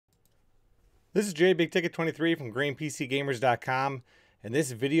This is JBigTicket23 from GreenPCGamers.com. In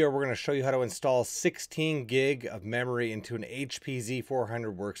this video, we're going to show you how to install 16 gig of memory into an HP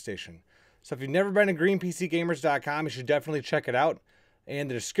Z400 Workstation. So if you've never been to GreenPCGamers.com, you should definitely check it out. In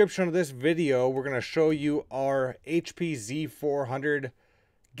the description of this video, we're going to show you our HP Z400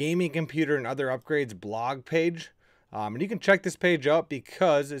 gaming computer and other upgrades blog page. And you can check this page out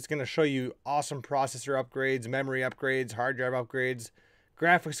because it's going to show you awesome processor upgrades, memory upgrades, hard drive upgrades,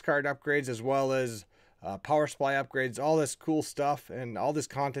 graphics card upgrades, as well as power supply upgrades, all this cool stuff, and all this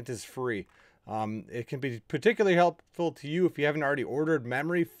content is free. It can be particularly helpful to you if you haven't already ordered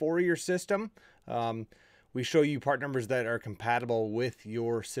memory for your system. We show you part numbers that are compatible with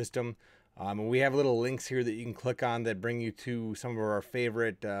your system. And we have little links here that you can click on that bring you to some of our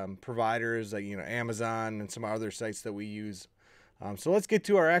favorite providers, like Amazon and some other sites that we use. So let's get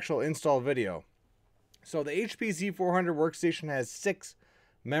to our actual install video. So the HP Z400 Workstation has 6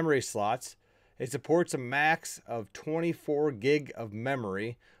 memory slots. It supports a max of 24 gig of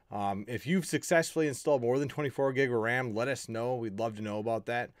memory. If you've successfully installed more than 24 gig of RAM, let us know. We'd love to know about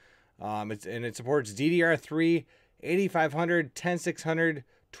that. It supports DDR3, 8500, 10600,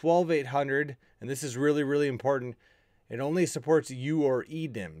 12800, and this is really important. It only supports U or E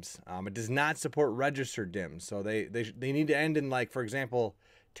DIMMs. It does not support registered DIMMs. So they need to end in, like, for example,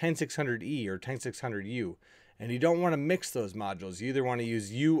 10600E or 10600U. And you don't want to mix those modules. You either want to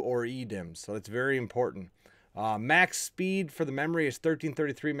use U or E DIMMs. So that's very important. Max speed for the memory is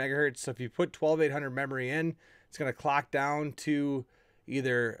 1333 megahertz. So if you put 12800 memory in, it's going to clock down to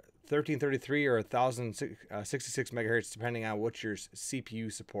either 1333 or 1066 megahertz, depending on what your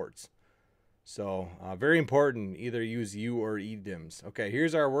CPU supports. So very important, either use U or E DIMMs. Okay,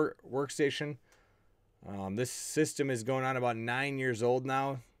 here's our workstation. This system is going on about 9 years old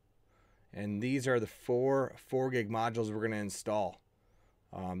now. And these are the four gig modules we're going to install.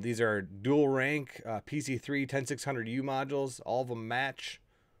 These are dual rank PC3 10600U modules. All of them match.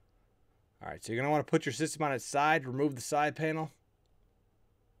 All right, so you're going to want to put your system on its side, remove the side panel.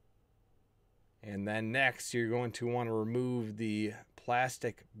 And then next, you're going to want to remove the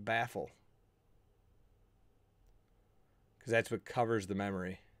plastic baffle, because that's what covers the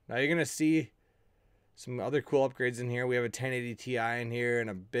memory. Now you're going to see some other cool upgrades in here. We have a 1080 Ti in here and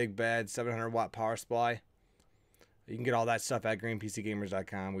a big bad 700 watt power supply. You can get all that stuff at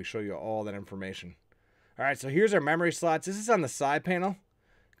GreenPCGamers.com. We show you all that information. All right, so here's our memory slots. This is on the side panel.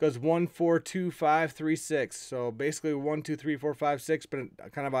 It goes 1, 4, 2, 5, 3, 6. So basically 1, 2, 3, 4, 5, 6,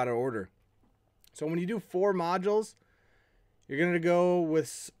 but kind of out of order. So when you do 4 modules, you're going to go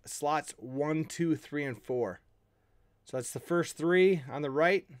with slots 1, 2, 3, and 4. So that's the first 3 on the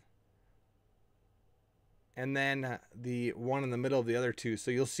right, and then the one in the middle of the other 2. So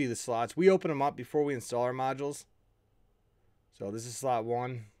you'll see the slots. We open them up before we install our modules. So this is slot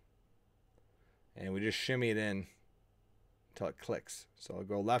 1, and we just shimmy it in until it clicks. So I'll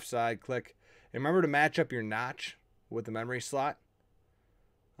go left side, click. And remember to match up your notch with the memory slot.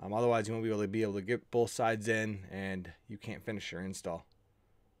 Otherwise, you won't be able to get both sides in, and you can't finish your install.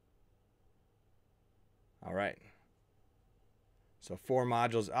 All right. So 4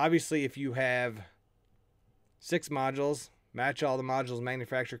 modules. Obviously, if you have 6 modules, match all the modules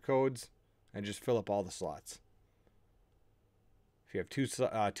manufacturer codes, and just fill up all the slots. If you have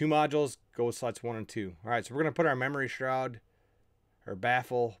two modules, go with slots 1 and 2. All right, so we're going to put our memory shroud or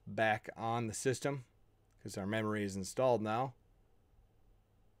baffle back on the system because our memory is installed now.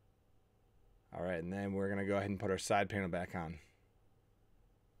 All right, and then we're going to go ahead and put our side panel back on.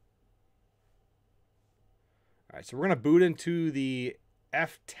 All right, so we're going to boot into the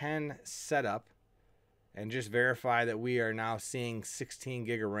F10 setup and just verify that we are now seeing 16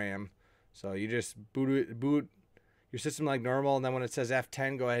 gig of RAM. So you just boot your system like normal, and then when it says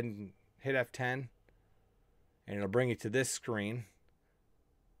F10, go ahead and hit F10, and it'll bring you to this screen.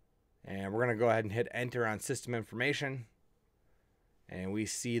 And we're going to go ahead and hit enter on system information. And we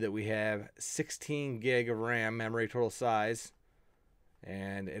see that we have 16 gig of RAM memory total size,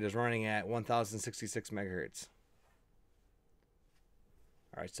 and it is running at 1066 megahertz.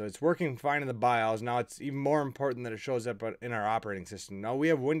 All right, so it's working fine in the BIOS. Now it's even more important that it shows up in our operating system. Now we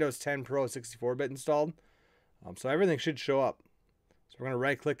have Windows 10 Pro 64-bit installed, so everything should show up. So we're going to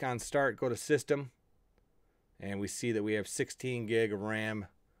right-click on Start, go to System, and we see that we have 16 gig of RAM,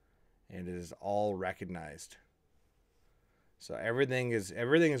 and it is all recognized. So everything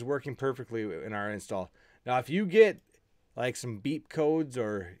is working perfectly in our install. Now, if you get like some beep codes,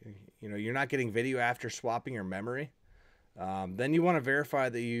 or you're not getting video after swapping your memory, then you want to verify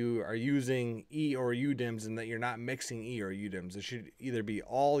that you are using E or U DIMMs and that you're not mixing E or U DIMMs. It should either be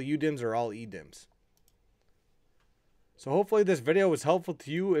all U DIMMs or all E DIMMs. So hopefully this video was helpful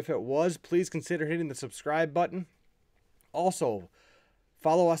to you. If it was, please consider hitting the subscribe button. Also,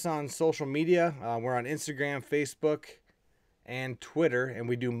 follow us on social media. We're on Instagram, Facebook, and Twitter, and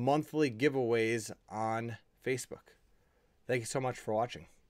we do monthly giveaways on Facebook. Thank you so much for watching.